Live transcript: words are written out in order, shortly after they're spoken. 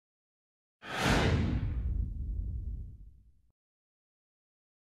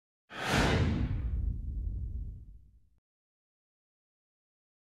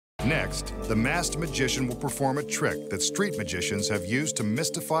Next, the masked magician will perform a trick that street magicians have used to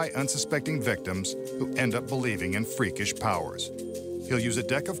mystify unsuspecting victims who end up believing in freakish powers. He'll use a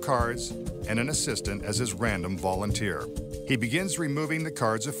deck of cards and an assistant as his random volunteer. He begins removing the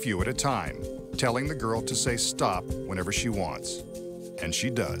cards a few at a time, telling the girl to say stop whenever she wants. And she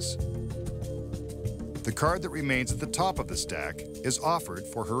does. The card that remains at the top of the stack is offered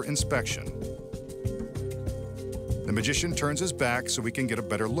for her inspection. The magician turns his back so we can get a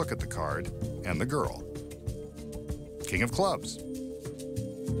better look at the card and the girl. King of Clubs.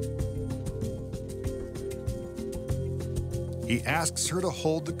 He asks her to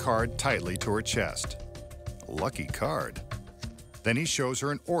hold the card tightly to her chest. Lucky card. Then he shows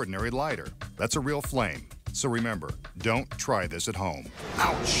her an ordinary lighter. That's a real flame. So remember, don't try this at home.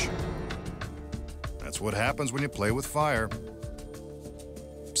 Ouch! That's what happens when you play with fire.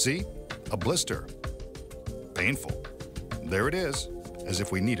 See? A blister. Painful. There it is, as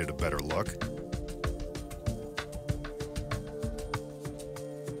if we needed a better look.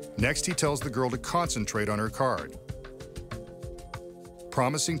 Next, he tells the girl to concentrate on her card,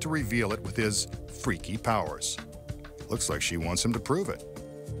 promising to reveal it with his freaky powers. Looks like she wants him to prove it.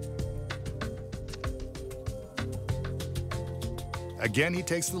 Again, he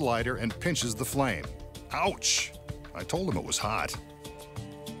takes the lighter and pinches the flame. Ouch! I told him it was hot.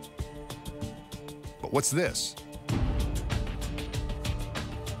 But what's this?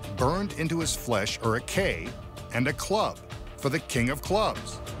 Burned into his flesh are a K and a club for the King of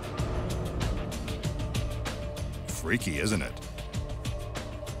Clubs. Freaky, isn't it?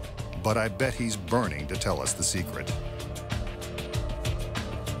 But I bet he's burning to tell us the secret.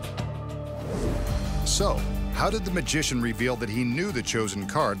 So, how did the magician reveal that he knew the chosen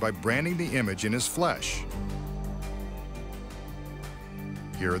card by branding the image in his flesh?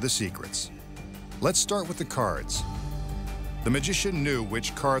 Here are the secrets. Let's start with the cards. The magician knew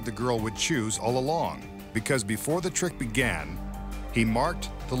which card the girl would choose all along, because before the trick began, he marked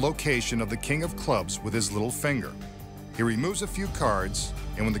the location of the King of Clubs with his little finger. He removes a few cards,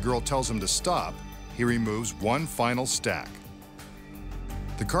 and when the girl tells him to stop, he removes one final stack.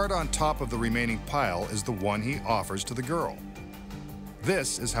 The card on top of the remaining pile is the one he offers to the girl.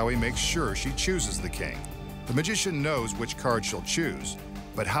 This is how he makes sure she chooses the king. The magician knows which card she'll choose,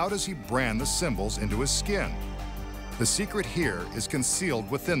 but how does he brand the symbols into his skin? The secret here is concealed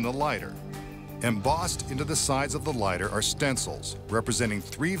within the lighter. Embossed into the sides of the lighter are stencils representing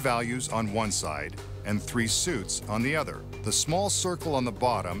 3 values on one side and 3 suits on the other. The small circle on the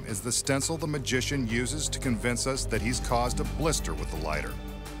bottom is the stencil the magician uses to convince us that he's caused a blister with the lighter.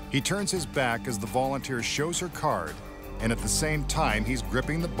 He turns his back as the volunteer shows her card, and at the same time he's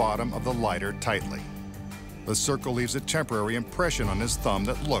gripping the bottom of the lighter tightly. The circle leaves a temporary impression on his thumb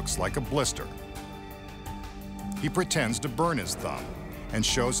that looks like a blister. He pretends to burn his thumb and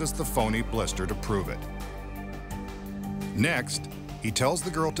shows us the phony blister to prove it. Next, he tells the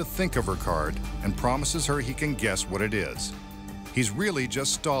girl to think of her card and promises her he can guess what it is. He's really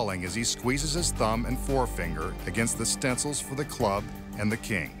just stalling as he squeezes his thumb and forefinger against the stencils for the club and the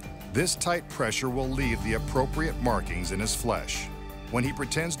king. This tight pressure will leave the appropriate markings in his flesh. When he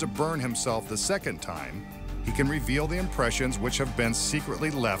pretends to burn himself the second time, he can reveal the impressions which have been secretly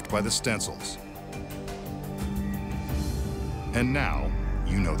left by the stencils. And now,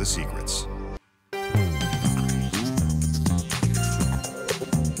 you know the secrets.